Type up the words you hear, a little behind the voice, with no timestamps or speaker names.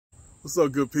What's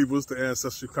up, good people? It's the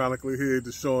Ancestry Chronicler here,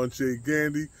 Deshaun J.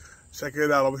 Gandy. Check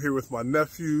it out. I'm here with my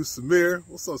nephew, Samir.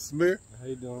 What's up, Samir? How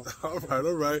you doing?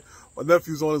 All right. My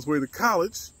nephew's on his way to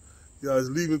college. Yeah, he's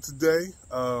leaving today.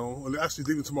 Well, actually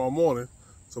leaving tomorrow morning.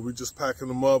 So we're just packing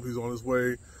him up. He's on his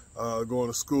way, going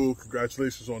to school.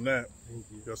 Congratulations on that. Thank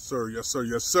you. Yes, sir. Yes, sir.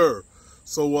 Yes, sir.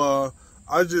 So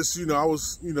I just, I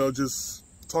was, just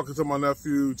talking to my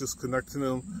nephew, just connecting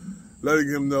him, letting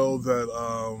him know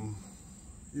that,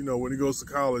 when he goes to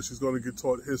college, he's going to get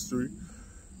taught history.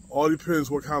 All depends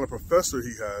what kind of professor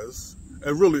he has.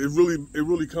 And really, it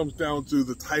really comes down to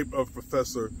the type of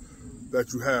professor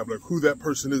that you have, like who that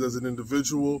person is as an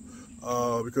individual,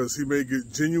 because he may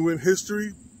get genuine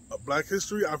history, Black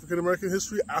history, African American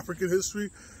history, African history,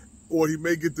 or he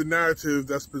may get the narrative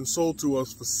that's been sold to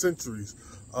us for centuries,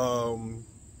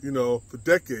 for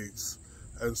decades.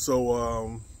 And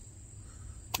so,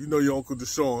 your Uncle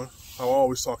Deshaun, I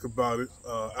always talk about it,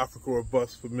 Africa or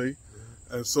bust for me.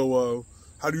 And so,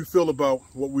 how do you feel about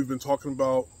what we've been talking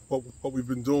about, what we've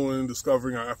been doing,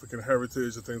 discovering our African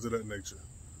heritage and things of that nature?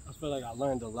 I feel like I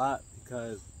learned a lot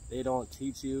because they don't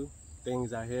teach you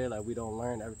things out here. Like, we don't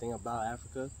learn everything about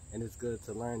Africa, and it's good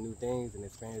to learn new things and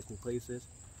experience new places.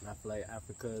 And I feel like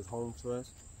Africa is home to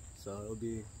us, so it'll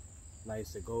be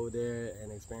nice to go there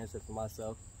and experience it for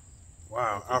myself.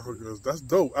 Wow, that's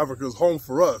dope. Africa's home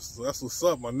for us. So that's what's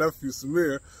up. My nephew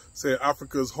Samir said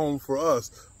Africa's home for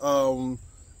us.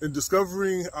 In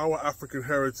discovering our African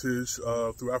heritage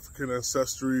through African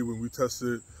ancestry, when we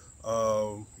tested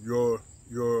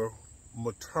your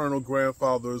maternal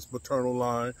grandfather's maternal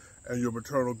line and your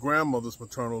maternal grandmother's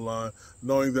maternal line,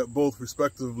 knowing that both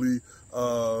respectively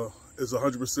is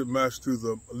 100% matched to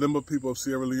the Limba people of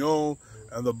Sierra Leone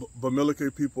and the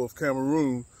Bamileke people of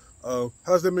Cameroon, how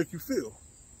does that make you feel?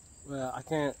 Well,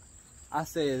 I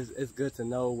say it's good to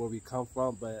know where we come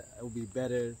from, but it would be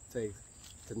better to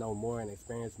know more and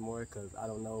experience more, because I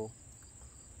don't know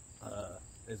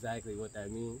exactly what that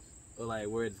means, or like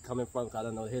where it's coming from, because I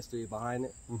don't know the history behind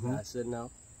it. I should know.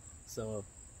 So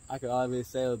I could always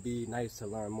say it would be nice to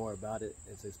learn more about it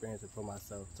and to experience it for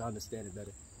myself, to understand it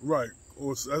better. Right.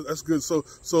 Well, that's good. So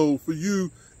for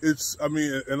you, it's,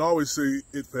 and I always say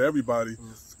it for everybody,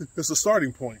 it's a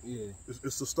starting point. Yeah.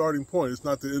 It's a starting point. It's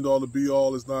not the end all, the be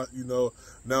all. It's not,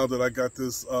 now that I got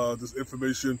this this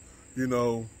information,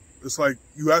 it's like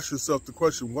you ask yourself the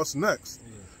question, what's next?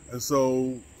 Yeah. And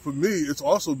so for me, it's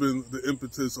also been the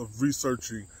impetus of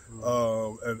researching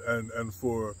and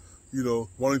for,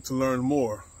 wanting to learn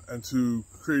more and to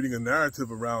creating a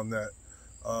narrative around that.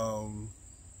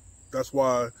 That's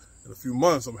why in a few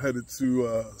months I'm headed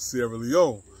to Sierra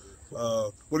Leone.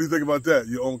 What do you think about that?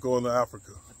 Your own going to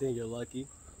Africa? I think you're lucky.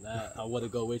 I want to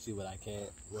go with you, but I can't.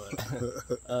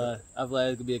 But I feel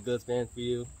like it could be a good experience for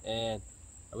you, and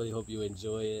I really hope you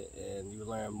enjoy it and you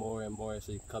learn more and more,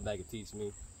 so you can come back and teach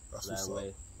me. That's that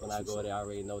way. When I go there, I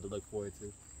already know what to look forward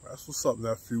to. That's what's up,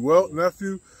 nephew. Well,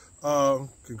 nephew,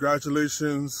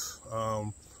 congratulations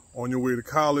on your way to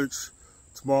college.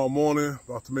 Tomorrow morning,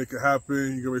 about to make it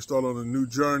happen. You're going to start on a new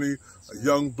journey. A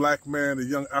young Black man, a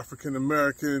young African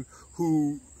American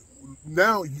who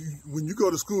now, when you go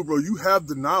to school, bro, you have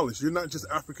the knowledge. You're not just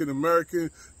African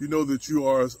American. You know that you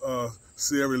are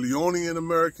Sierra Leonean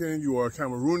American. You are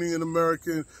Cameroonian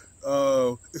American.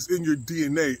 It's in your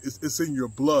DNA. It's in your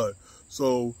blood.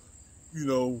 So,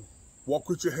 walk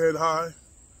with your head high.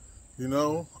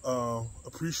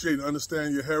 Appreciate and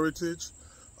understand your heritage.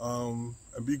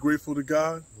 And be grateful to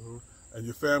God, and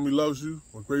your family loves you.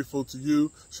 We're grateful to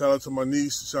you. Shout out to my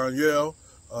niece, Shanyelle.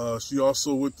 She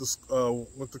also went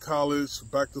to college,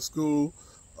 back to school.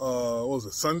 What was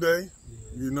it, Sunday?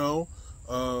 Yeah.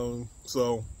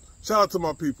 So shout out to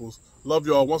my peoples. Love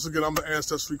y'all. Once again, I'm the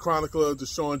Ancestry Chronicler,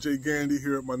 Deshaun J. Gandy,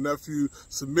 here at my nephew,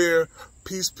 Samir.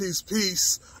 Peace, peace,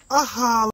 peace. Aha!